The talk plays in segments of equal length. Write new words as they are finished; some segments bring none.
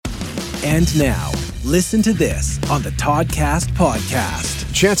And now, listen to this on the Toddcast podcast.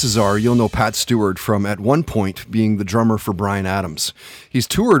 Chances are you'll know Pat Stewart from, at one point, being the drummer for Bryan Adams. He's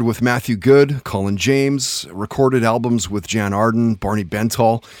toured with Matthew Good, Colin James, recorded albums with Jan Arden, Barney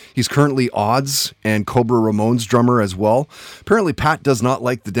Bentall. He's currently Odds and Cobra Ramones drummer as well. Apparently, Pat does not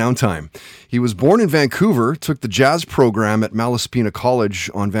like the downtime. He was born in Vancouver, took the jazz program at Malaspina College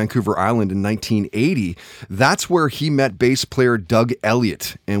on Vancouver Island in 1980. That's where he met bass player Doug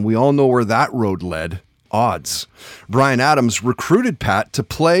Elliott, and we all know where that road led. Odds. Bryan Adams recruited Pat to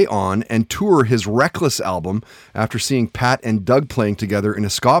play on and tour his Reckless album after seeing Pat and Doug playing together in a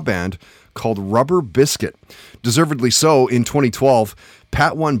ska band called Rubber Biscuit. Deservedly so, in 2012,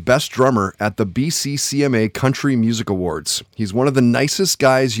 Pat won Best Drummer at the BCCMA Country Music Awards. He's one of the nicest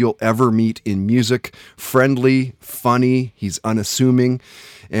guys you'll ever meet in music. Friendly, funny, he's unassuming.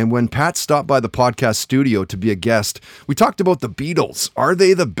 And when Pat stopped by the podcast studio to be a guest, we talked about the Beatles. Are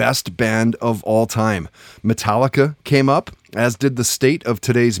they the best band of all time? Metallica came up, as did the state of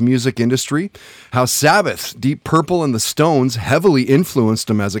today's music industry. How Sabbath, Deep Purple, and the Stones heavily influenced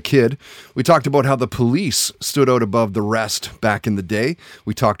him as a kid. We talked about how the Police stood out above the rest back in the day.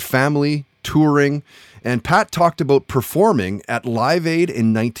 We talked family, touring, and Pat talked about performing at Live Aid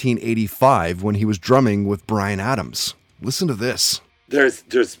in 1985 when he was drumming with Bryan Adams. Listen to this. There's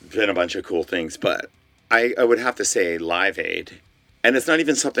been a bunch of cool things, but I would have to say Live Aid, and it's not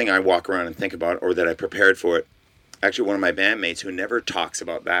even something I walk around and think about or that I prepared for it. Actually, one of my bandmates who never talks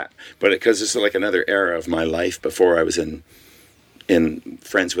about that, but because it's like another era of my life before I was in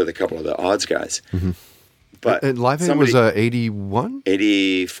friends with a couple of the Odds guys. Mm-hmm. But and Live Aid was 81?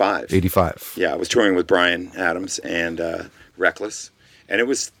 85. 85. Yeah, I was touring with Bryan Adams and Reckless, and it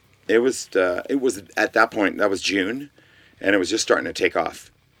was at that point, that was June. And it was just starting to take off.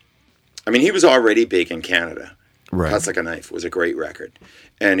 I mean, he was already big in Canada. Right. Cuts Like a Knife was a great record.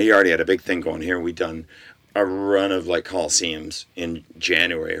 And he already had a big thing going here. We'd done a run of like Coliseums in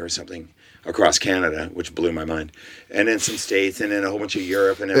January or something across Canada, which blew my mind. And then some States, and then a whole bunch of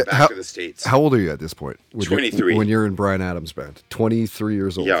Europe, and then back to the States. How old are you at this point? 23. When you're in Bryan Adams' band? 23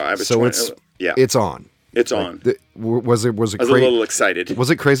 years old. Yeah, I was so 20, it's on. It's on. Was it? I was a little excited. Was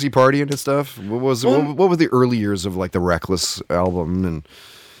it crazy partying and stuff? What were the early years of like the Reckless album and?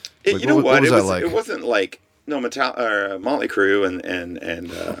 What was that like? It wasn't like Motley Crue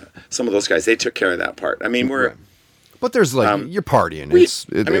and some of those guys. They took care of that part. I mean, But there's like you're partying.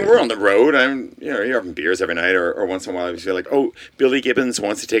 We're on the road. You're having beers every night, or once in a while I feel like, oh, Billy Gibbons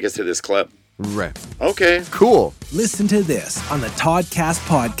wants to take us to this club. Right. Okay. Cool. Listen to this on the Toddcast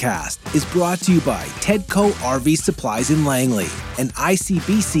podcast is brought to you by Tedco RV Supplies in Langley, an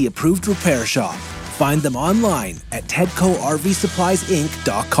ICBC approved repair shop. Find them online at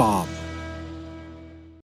TedcoRVSuppliesInc.com.